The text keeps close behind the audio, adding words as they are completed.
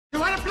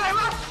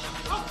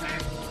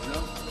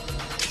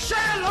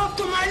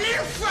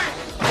Yo,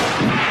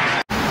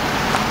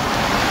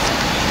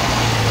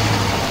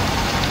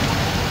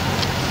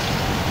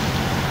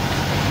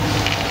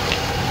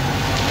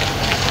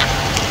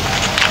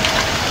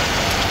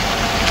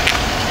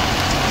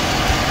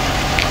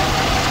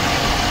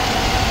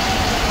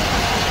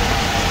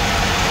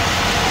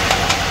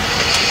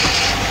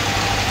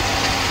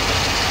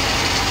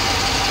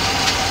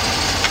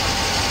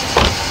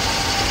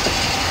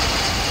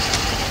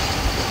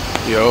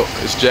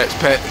 it's Jaxx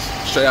Paxx,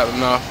 straight out of the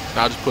North.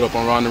 I just put up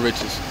on Ron the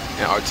Riches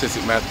and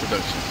Artistic Math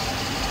Productions.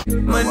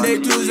 Monday,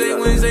 Tuesday,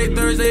 Wednesday,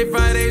 Thursday,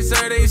 Friday,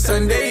 Saturday,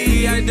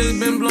 Sunday. I just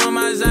been blowing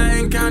my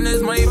Zion, count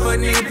this money for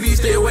nigga, please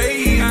stay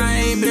away. I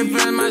ain't been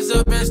feeling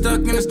myself, been stuck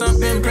in the stump,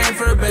 been praying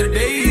for a better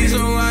day. So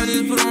I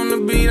just put on the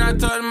beat, I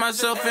taught to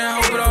myself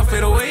and hope it all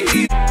fade away.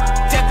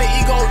 Tap the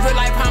ego, real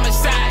life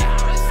homicide.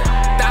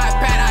 Thought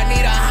pad, I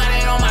need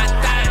 100 on my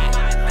thigh.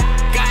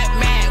 Got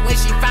mad when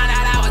she found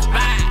out I was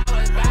bi.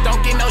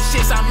 Don't get no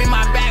shits, I'm in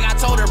my bag, I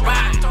told her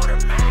bye.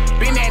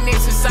 Been that nigga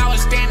since I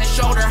was standing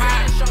shoulder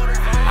high.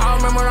 I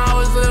remember when I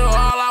was little,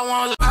 all I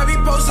want was I be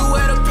posted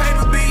where the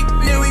paper be.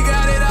 Then we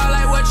got it all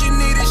like what you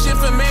need, this shit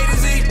from A to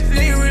Z.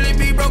 Nigga really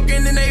be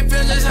broken, then they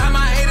feel just how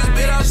my haters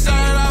bit. I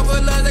started off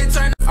with love, they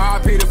turned.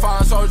 R.I.P. the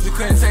fallen soldiers who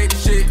couldn't take the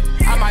shit.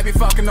 I might be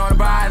fucking on the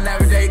bar, I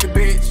never date the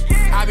bitch.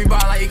 I be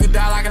ballin' like you could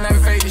die, like I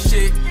never fake the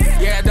shit.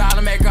 Yeah, a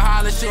dollar make her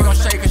holler, she gon'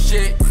 shake her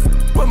shit.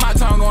 Put my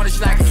tongue on it, she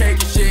like a cake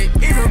and shit.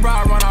 Even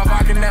bra run off,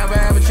 I can never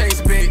ever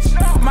chase a bitch.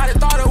 Might have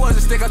thought it was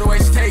a stick up the way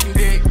she taking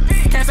dick.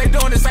 Can't say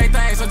doing the same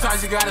thing,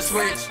 sometimes you gotta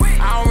switch.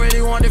 I don't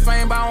really want the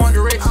fame, but I want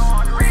the riches.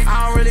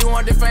 I don't really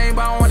want the fame,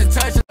 but I want to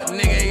touch it.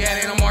 Nigga ain't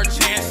had no more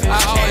chances.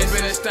 I always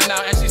been a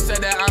standout, and she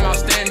said that I'm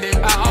outstanding.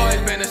 I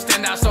always been a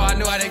standout, so I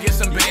knew I didn't get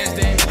some bands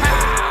then.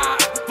 Ha!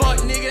 Fuck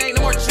nigga, ain't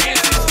no more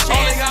chances.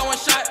 Only got one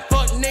shot,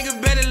 fuck nigga,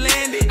 better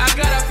land it. I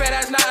got a fat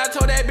ass night, I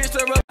told that bitch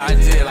to rub. I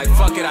did, like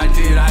fuck it, I did.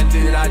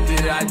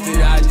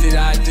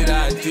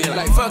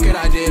 Like fuck it,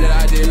 I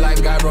did.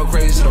 Like got real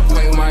crazy to the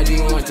point where my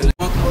D went to.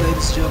 Welcome,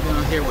 ladies and gentlemen.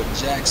 I'm here with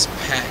Jaxx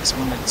Paxx,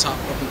 one of the top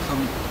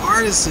up-and-coming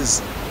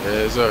artists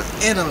Yes, sir.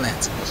 in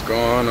Atlanta. What's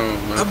going on,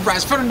 man? I'm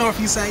right from the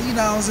Northeast side, you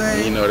know what I'm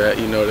saying? You know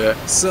that.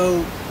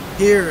 So,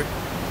 here,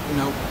 you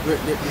know,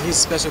 he's a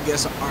special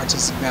guest on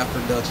Artistic Math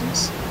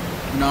Productions.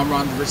 You know, I'm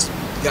Ron the Rich,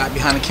 the guy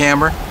behind the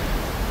camera.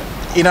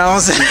 You know what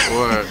I'm saying?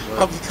 Word.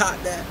 Hope you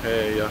caught that.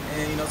 Hey, yeah.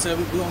 And, you know, today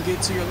we're going to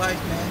get to your life,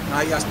 man.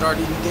 How you got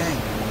started in the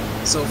game.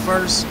 So,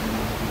 first,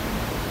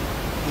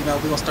 you know,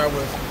 we're going to start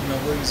with, you know,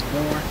 where you was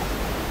born,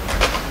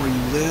 where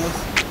you live,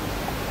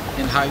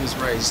 and how you was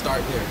raised.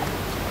 Start there.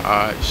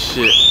 Alright,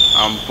 shit.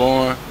 I'm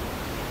born.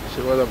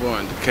 Shit, where was I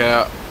born?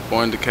 DeKalb.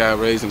 Born in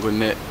DeKalb, raised in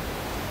Gwinnett.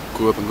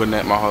 Grew up in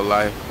Gwinnett my whole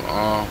life.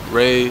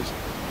 Raised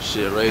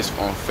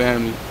on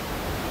family.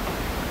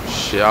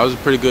 Shit, I was a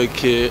pretty good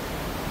kid.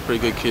 Got in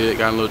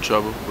a little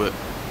trouble, but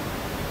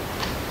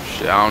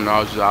shit, I don't know.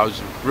 I was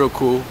real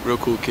cool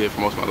kid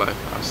for most of my life.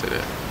 I'd say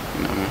that.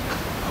 You know what I mean?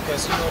 Okay,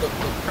 so you know the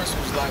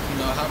principles like,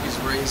 you know, how he's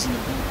raised in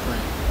the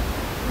blueprint,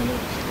 you know,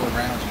 the people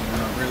around you,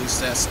 you know, really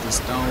sets the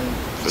stone and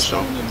the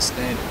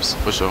standards.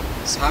 For sure.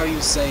 So how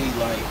you say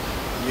like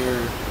your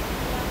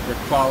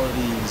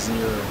qualities and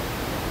your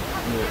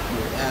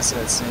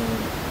assets and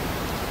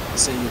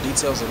say your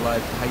details of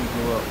life, how you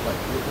grew up, like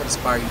what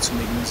inspired you to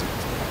make music?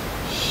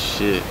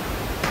 Shit.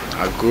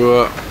 I grew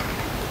up,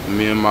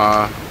 me and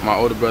my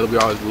older brother, we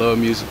always loved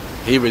music.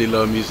 He really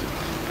loved music.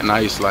 And I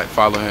used to like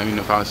follow him, you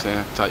know what I'm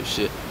saying, type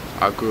shit.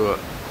 I grew up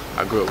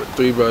with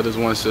 3 brothers,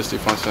 1 sister,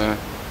 you know what I'm saying,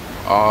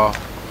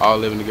 all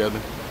living together.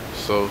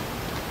 So,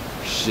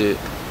 shit,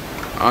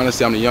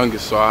 honestly, I'm the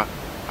youngest, so I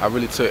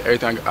really took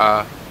everything,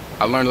 I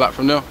learned a lot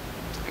from them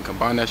and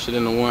combined that shit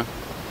into one,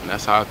 and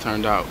that's how it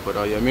turned out. But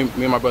yeah, me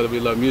and my brother, we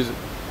love music.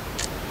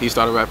 He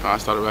started rapping, I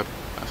started rapping,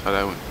 that's how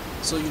that went.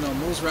 So, you know,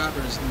 most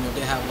rappers, you know,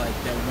 they have like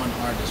that one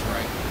artist,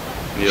 right?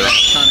 Yeah.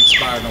 Kind of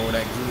inspired over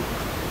that group.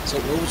 So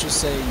what would you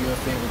say your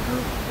favorite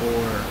group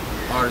or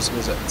artist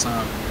was at the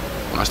time?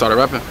 When I started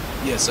rapping?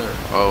 Yes, sir.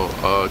 Oh,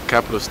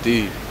 Captital,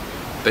 Steez.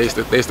 They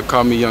used to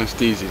call me Young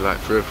Steezy, like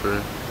for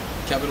real.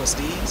 Captital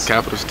Steez?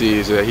 Captital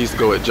Steez, yeah. He used to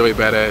go with Joey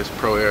Badass,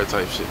 Pro Air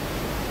type shit.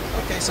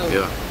 Okay, so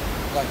yeah.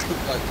 Like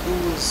who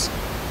was?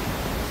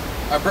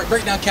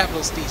 Break down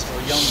Captital Steez for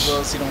young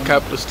girls.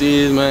 Captital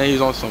Steez, man, he's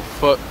on some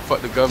fuck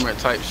the government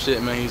type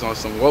shit, man. He's on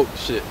some woke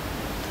shit.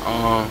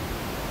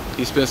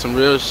 He spent some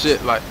real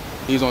shit, like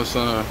he's on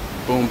some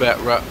boom bap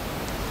rap.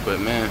 But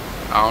man,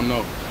 I don't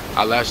know.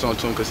 I latched on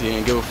to him because he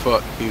didn't give a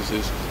fuck. He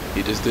just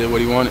did what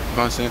he wanted, you know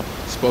what I'm saying?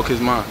 Spoke his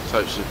mind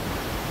type shit.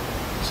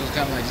 So it's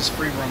kind of like just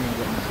free roaming and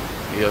whatnot.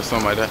 Yeah,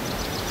 something like that.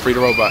 Free the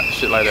robot,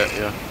 shit like that,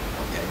 yeah.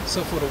 Okay,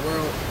 so for the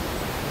world,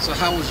 so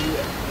how was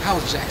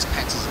Jaxx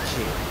Paxx as a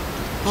kid?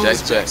 Who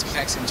was Jaxx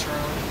Paxx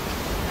internally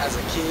as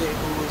a kid?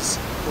 Who was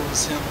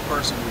him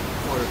personally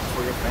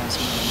for your fans?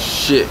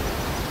 Shit,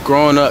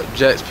 growing up,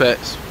 Jaxx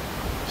Paxx,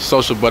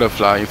 social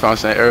butterfly, you know what I'm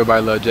saying?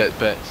 Everybody loved Jaxx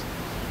Paxx.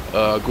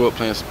 Grew up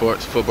playing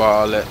sports,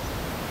 football, all that.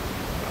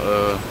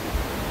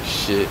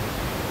 Shit.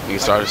 Nigga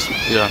started,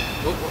 yeah.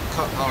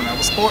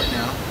 What sport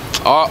now?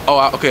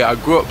 Okay, I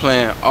grew up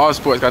playing all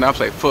sports. I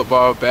played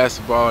football,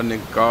 basketball,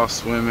 nigga, golf,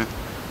 swimming,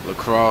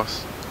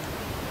 lacrosse.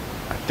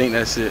 I think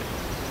that's it.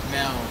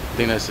 Now, I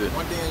think that's it.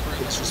 One thing that's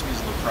really interesting me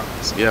is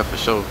lacrosse. Yeah, for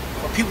sure.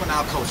 For people in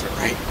our culture,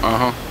 right?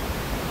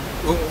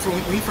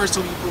 When you first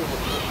told me you put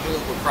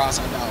lacrosse,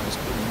 I thought it was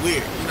pretty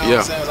weird. You know what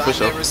I'm saying? I've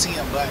never seen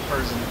a black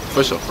person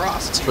play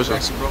lacrosse until you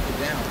actually broke it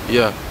down.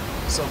 Yeah.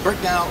 So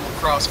break down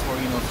lacrosse for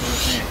the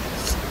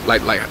fans.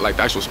 Like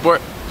the actual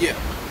sport? Yeah.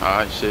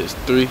 Alright, shit, it's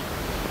 3.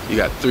 You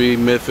got 3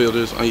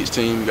 midfielders on each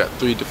team. You got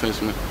 3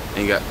 defensemen,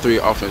 and you got 3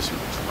 offensemen.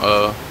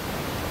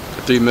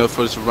 The 3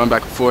 midfielders run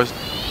back and forth,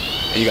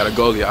 and you got a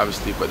goalie,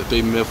 obviously. But the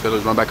 3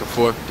 midfielders run back and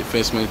forth.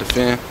 Defensemen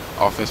defend,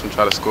 offensemen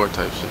try to score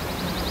type shit.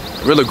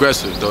 Real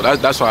aggressive though.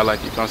 That's why I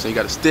like it. You know what I'm saying?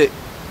 You got a stick,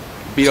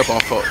 beat up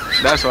on folks.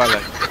 That's why I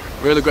like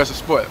it. Real aggressive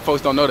sport.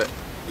 Folks don't know that.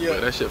 Yeah.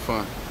 But that shit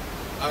fun.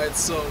 All right.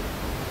 So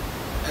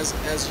as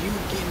you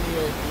get in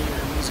your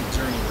music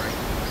journey, right?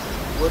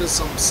 What are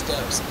some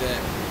steps that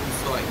you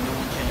feel like no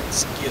one can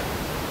skip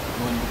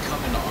when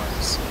becoming an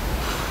artist?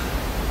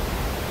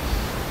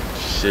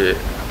 Shit,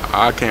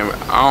 I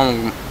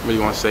don't really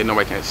want to say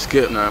nobody can't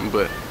skip nothing,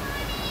 but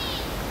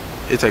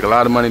it take a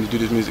lot of money to do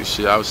this music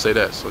shit. I would say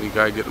that, so you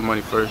gotta get the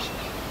money first.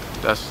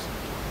 That's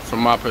from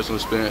my personal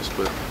experience,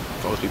 but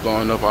folks be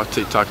blowing up on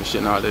TikTok and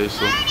shit nowadays,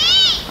 so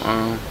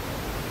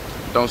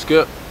don't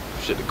skip.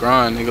 Shit, the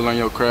grind, nigga, learn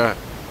your craft.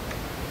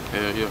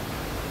 Yeah.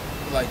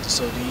 Like,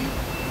 so do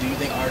you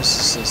think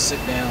artists should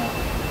sit down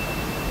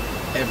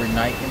every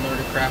night and learn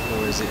the craft,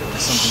 or is it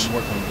something you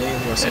work on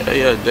daily or something?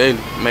 Yeah, daily.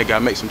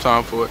 Gotta make some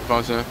time for it, you know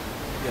what I'm saying?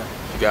 Yeah.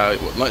 You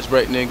got lunch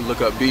break, nigga,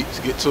 look up beats,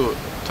 get to it,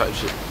 type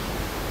shit.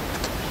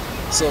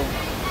 So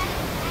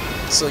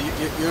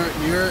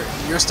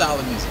your style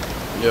of music.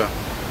 Yeah.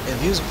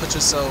 If you was to put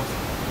yourself,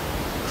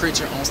 create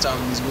your own style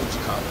of music, what would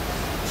you call it?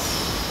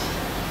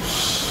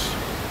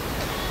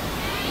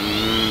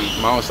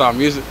 My own style of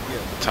music? Yeah.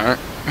 Turn.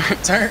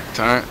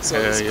 So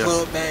it's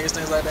club bangers,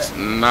 things like that?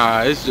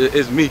 Nah, it's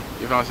me.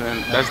 You know what I'm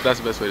saying? That's the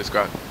best way to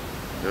describe it.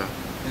 Yeah.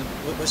 And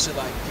what should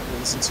like people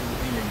listen to in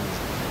your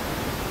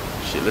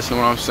music? Shit, listen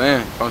to what I'm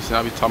saying. You know what I'm saying?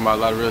 I be talking about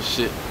a lot of real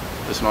shit.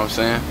 Listen to what I'm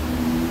saying?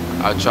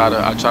 I try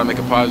to make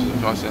it positive,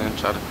 you know what I'm saying?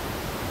 Try to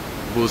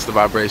boost the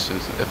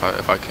vibrations if I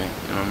can,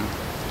 you know what I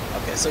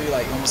mean? Okay, so you're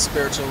like almost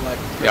spiritual, like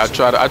Christian?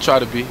 Yeah, I try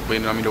to be, but you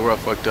know what I mean, the world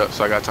fucked up,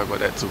 so I gotta talk about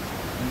that too.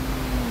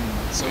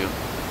 So yeah.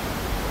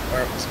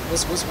 Alright,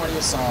 what's one of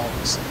your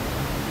songs,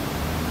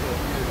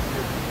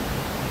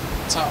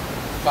 your top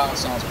 5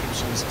 songs people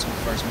should listen to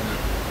first when they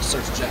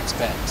search Jaxx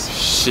Paxx?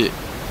 Shit.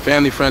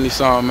 Family friendly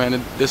song, man.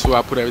 This is what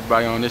I put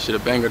everybody on. This shit a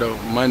banger though.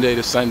 Monday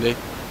to Sunday.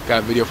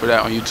 Got a video for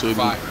that on YouTube.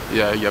 Fire.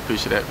 Yeah,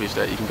 appreciate that.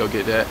 You can go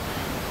get that.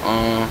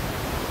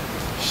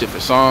 Shit for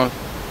songs.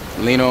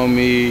 Lean on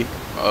Me,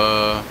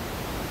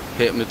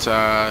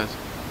 Hypnotize,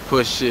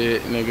 Push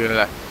It, nigga.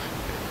 Like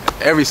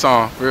every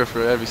song, for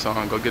real, every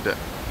song. Go get that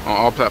on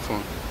all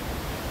platforms.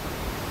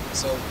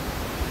 So,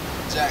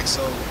 Jaxx,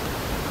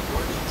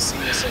 where do you see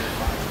yourself in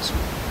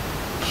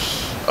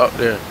 5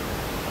 years?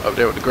 Up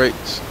there with the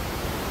greats.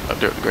 Up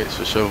there with the greats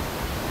for sure.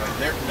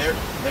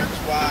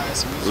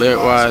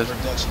 Lyric-wise,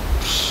 production.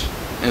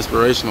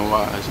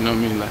 Inspirational-wise, you know what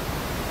I mean? Like,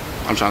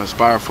 I'm trying to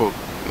inspire folk,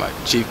 like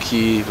Chief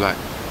Keef, like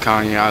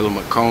Kanye, Isla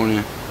McConan.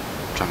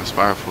 I'm trying to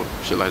inspire folk,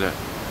 shit like that.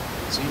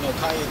 So, you know,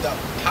 Kanye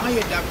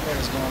documentary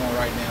is going on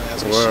right now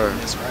as we're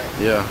shooting this, right?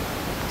 Yeah.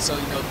 So,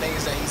 you know,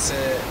 things that he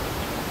said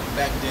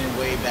back then,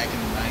 way back in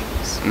the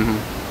 90s, you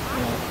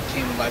know,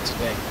 came to life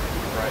today,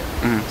 right?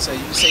 So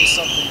you say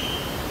something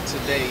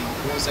today,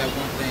 what was that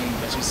one thing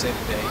that you said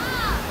today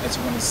that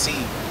you want to see,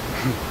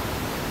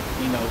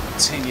 you know,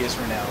 10 years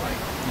from now? Like,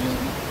 you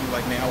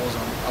like, man, I was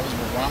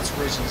with Ron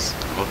Richards.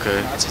 Okay.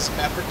 I just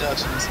A.M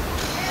Productions.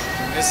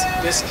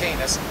 This came.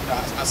 That's, you know,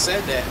 I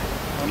said that.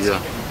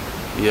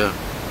 Yeah.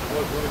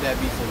 What would that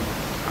be for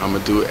you? I'm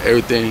gonna do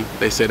everything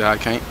they say that I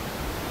can't.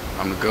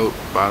 I'm the GOAT,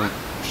 bottom,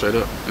 straight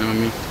up. You know what I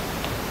mean?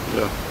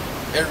 Yeah.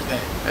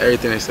 Everything.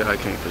 Everything they said I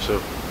can't, for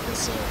sure.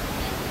 Yes, sir.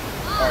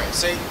 All right.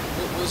 Say,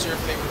 what was your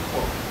favorite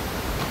quote?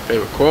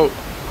 Favorite quote?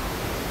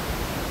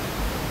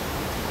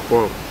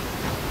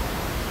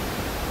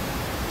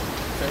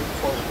 Favorite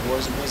quote,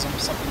 words of wisdom,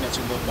 something that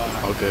you live by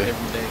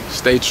every day.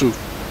 Stay true.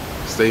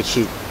 Stay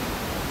true.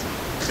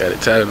 Got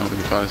it tatted on me,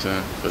 you know what I'm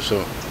saying? For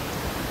sure.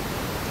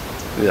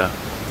 Yeah,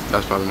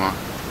 that's probably mine.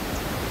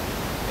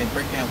 And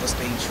break down what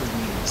staying true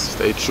means.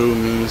 Stay true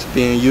means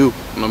being you,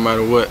 no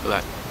matter what.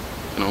 Like,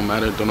 it don't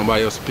matter, don't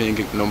nobody else's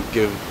opinion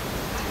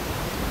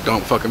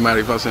don't fucking matter,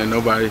 you know what I'm saying?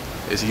 Nobody,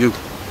 it's you.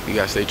 You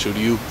gotta stay true to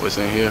you. What's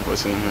in here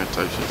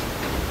type shit.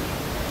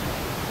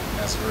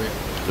 That's real.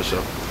 For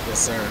sure. Yes,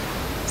 sir.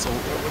 So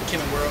what can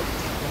the world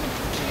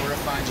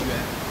find you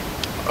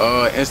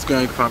at?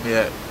 Instagram, you can find me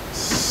at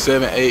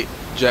 78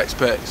 Jaxx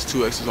Paxx,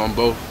 2 X's on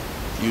both.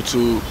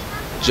 YouTube,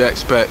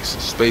 Jaxx Paxx,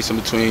 space in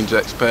between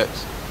Jaxx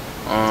Paxx.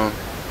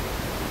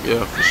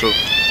 Yeah, for sure.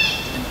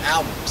 And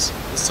albums.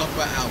 Let's talk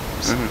about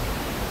albums.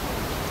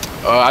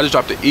 I just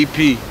dropped an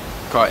EP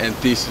called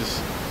Antithesis.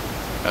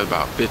 That's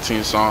about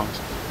 15 songs.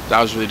 That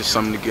was really just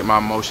something to get my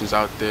emotions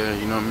out there,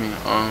 you know what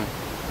I mean?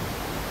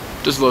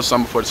 Just a little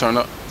something before the turn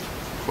up,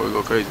 before we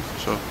go crazy, for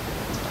sure.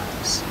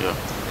 Nice. Yeah.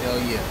 Hell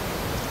yeah.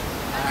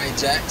 All right,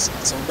 Jaxx.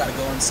 So we about to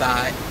go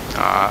inside.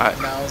 Alright.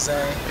 You know what I'm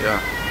saying?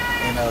 Yeah.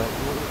 And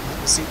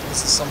we'll see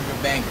some of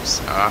your bangers.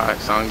 Alright,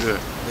 sound good.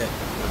 Yeah.